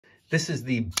This is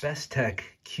the Bestech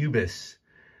CUBIS.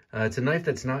 It's a knife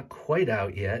that's not quite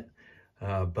out yet,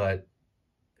 but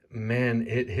man,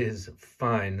 it is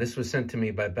fine. This was sent to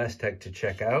me by Bestech to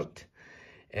check out,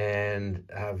 and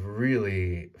I've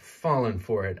really fallen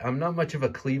for it. I'm not much of a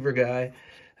cleaver guy,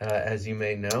 as you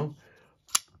may know,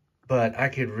 but I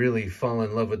could really fall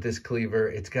in love with this cleaver.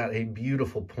 It's got a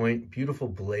beautiful point, beautiful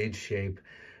blade shape,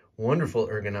 wonderful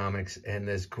ergonomics, and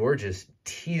this gorgeous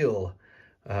teal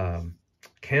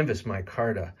canvas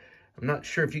micarta. I'm not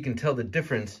sure if you can tell the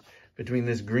difference between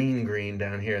this green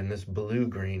down here and this blue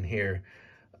green here,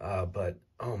 but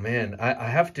oh man, I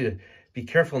have to be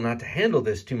careful not to handle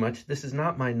this too much. This is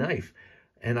not my knife,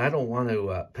 and I don't want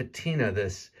to patina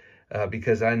this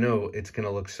because I know it's going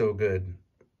to look so good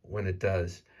when it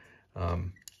does.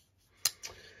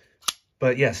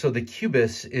 But yeah, so the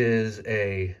CUBIS is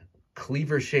a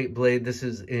cleaver-shaped blade. This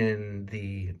is in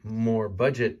the more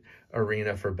budget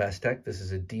arena for Bestech. This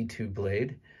is a D2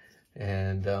 blade,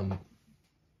 and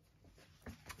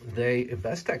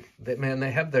Bestech, man,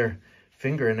 they have their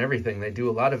finger in everything. They do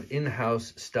a lot of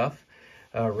in-house stuff,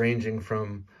 ranging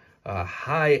from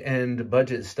high-end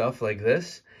budget stuff like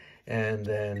this, and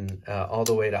then all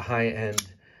the way to high-end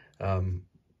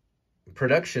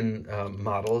production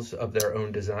models of their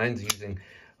own designs using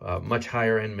much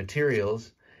higher-end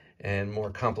materials and more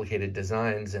complicated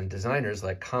designs and designers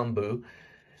like Kambu.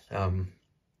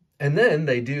 And then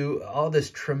they do all this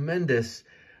tremendous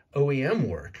OEM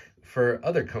work for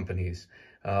other companies,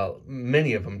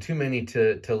 many of them, too many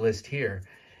to list here.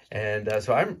 And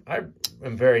so I'm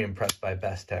very impressed by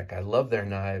Bestech. I love their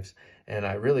knives, and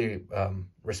I really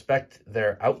respect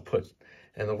their output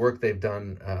and the work they've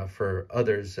done for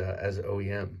others as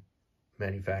OEM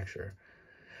manufacturer.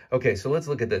 Okay, so let's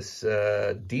look at this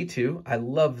D2. I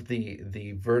love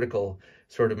the vertical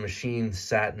sort of machine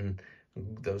satin.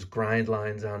 Those grind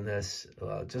lines on this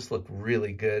just look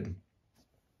really good.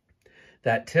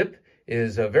 That tip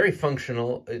is very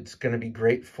functional. It's going to be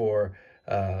great for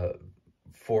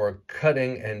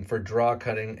cutting and for draw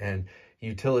cutting and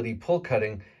utility pull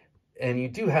cutting. And you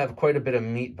do have quite a bit of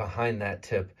meat behind that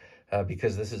tip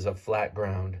because this is a flat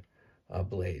ground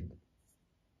blade.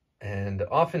 And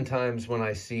oftentimes when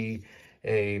I see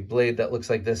a blade that looks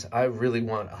like this, I really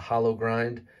want a hollow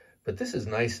grind, but this is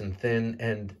nice and thin,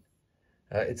 and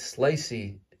it's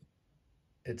slicey.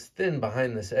 It's thin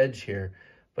behind this edge here,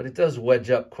 but it does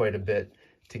wedge up quite a bit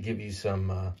to give you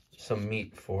some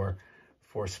meat for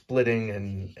splitting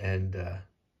and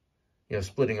you know,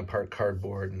 splitting apart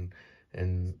cardboard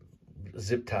and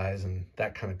zip ties and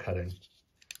that kind of cutting.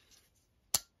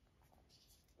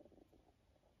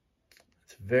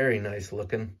 Very nice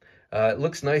looking. It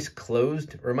looks nice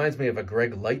closed. It reminds me of a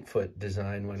Greg Lightfoot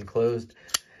design when closed.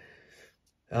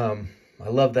 I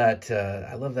love that.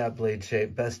 I love that blade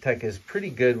shape. Bestech is pretty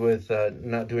good with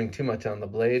not doing too much on the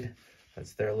blade.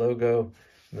 That's their logo.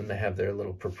 And then they have their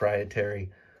little proprietary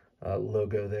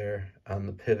logo there on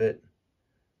the pivot.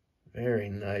 Very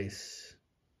nice.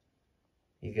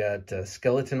 You got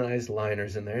skeletonized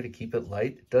liners in there to keep it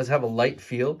light. It does have a light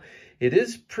feel. It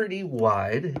is pretty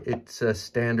wide. It's a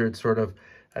standard sort of,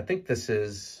 I think this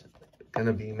is going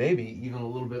to be maybe even a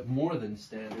little bit more than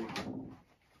standard.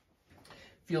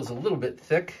 Feels a little bit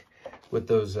thick with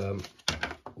those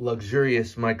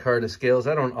luxurious micarta scales.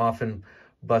 I don't often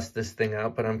bust this thing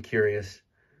out, but I'm curious.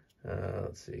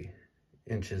 Let's see,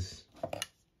 inches.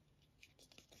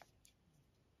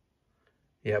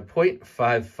 Yeah,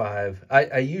 0.55.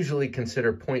 I usually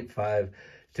consider 0.5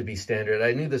 to be standard.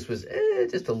 I knew this was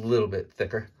just a little bit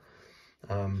thicker,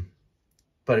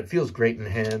 but it feels great in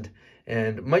hand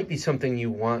and might be something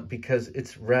you want because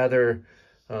it's rather,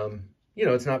 you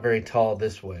know, it's not very tall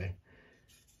this way.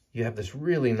 You have this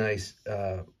really nice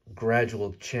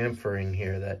gradual chamfering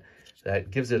here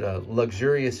that gives it a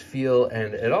luxurious feel,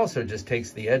 and it also just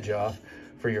takes the edge off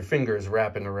for your fingers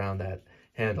wrapping around that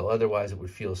handle. Otherwise, it would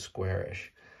feel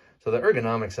squarish. So the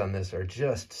ergonomics on this are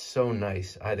just so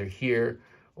nice, either here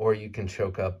or you can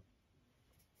choke up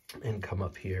and come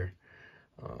up here.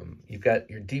 You've got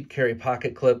your deep carry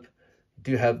pocket clip. You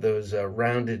do have those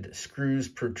rounded screws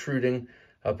protruding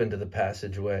up into the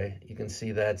passageway. You can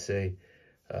see that's a,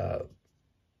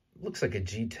 looks like a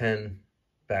G10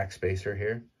 backspacer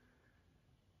here,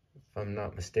 if I'm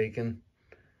not mistaken.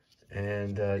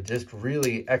 And just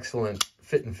really excellent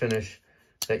fit and finish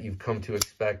that you've come to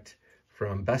expect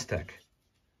from Bestech.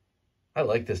 I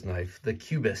like this knife, the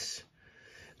CUBIS.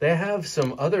 They have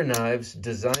some other knives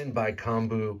designed by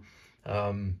Kambu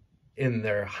in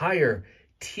their higher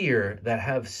tier that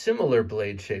have similar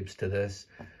blade shapes to this.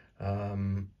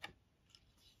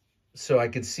 So I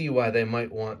could see why they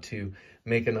might want to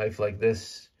make a knife like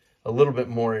this a little bit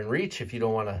more in reach. If you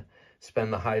don't want to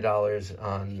spend the high dollars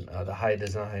on the high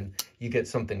design, you get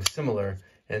something similar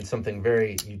and something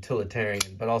very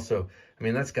utilitarian, but also, I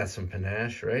mean, that's got some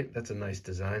panache, right? That's a nice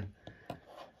design.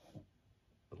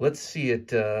 Let's see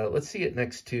it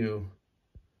next to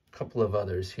a couple of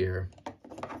others here.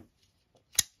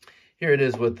 Here it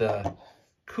is with the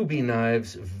Cubis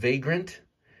Knives Vagrant,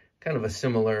 kind of a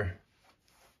similar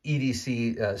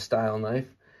EDC style knife.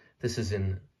 This is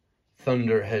in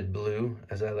Thunderhead blue,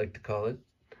 as I like to call it,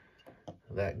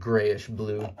 that grayish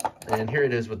blue. And here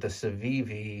it is with the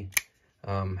Civivi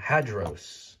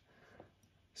Hadros,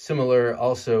 similar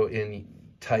also in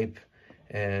type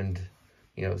and,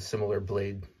 you know, similar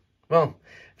blade. Well,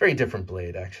 very different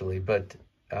blade actually, but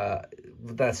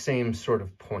that same sort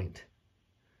of point.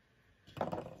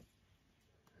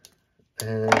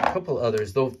 And a couple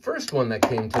others. The first one that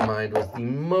came to mind was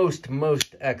the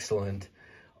most excellent,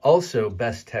 also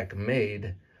Bestech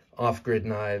made, Off-Grid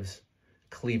Knives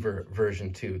Cleaver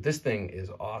version 2. This thing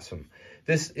is awesome.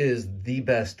 This is the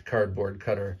best cardboard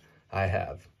cutter I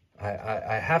have.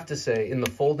 I have to say, in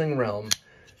the folding realm,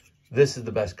 this is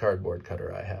the best cardboard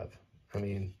cutter I have. I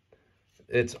mean,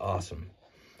 it's awesome.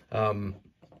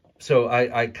 So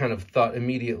I kind of thought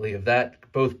immediately of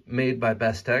that, both made by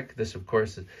Bestech. This, of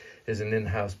course, is an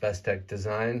in-house Bestech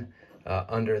design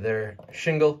under their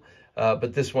shingle.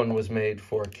 But this one was made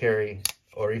for Carry,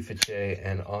 Orifice,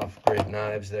 and Off-Grid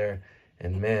Knives there.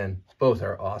 And man, both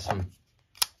are awesome.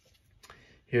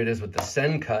 Here it is with the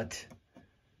Sen Cut.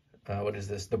 What is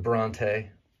this? The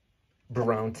Bronte.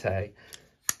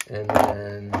 And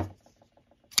then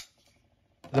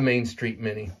the Main Street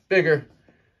Mini. Bigger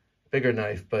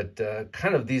knife, but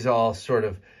kind of these all sort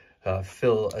of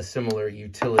fill a similar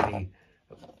utility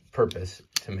purpose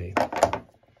to me.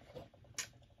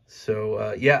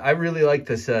 So yeah, I really like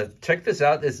this. Check this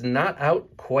out. It's not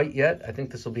out quite yet. I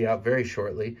think this will be out very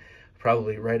shortly,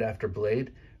 probably right after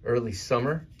Blade, early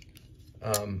summer.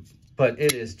 But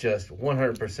it is just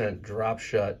 100% drop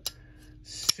shut,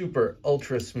 super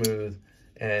ultra smooth,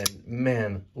 and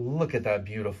man, look at that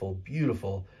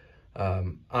beautiful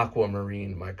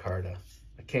aquamarine micarta.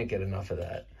 I can't get enough of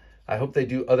that. I hope they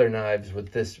do other knives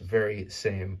with this very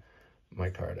same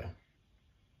micarta.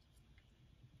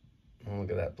 Oh, look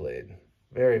at that blade.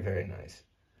 Very nice.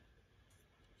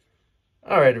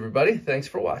 All right, everybody. Thanks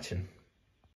for watching.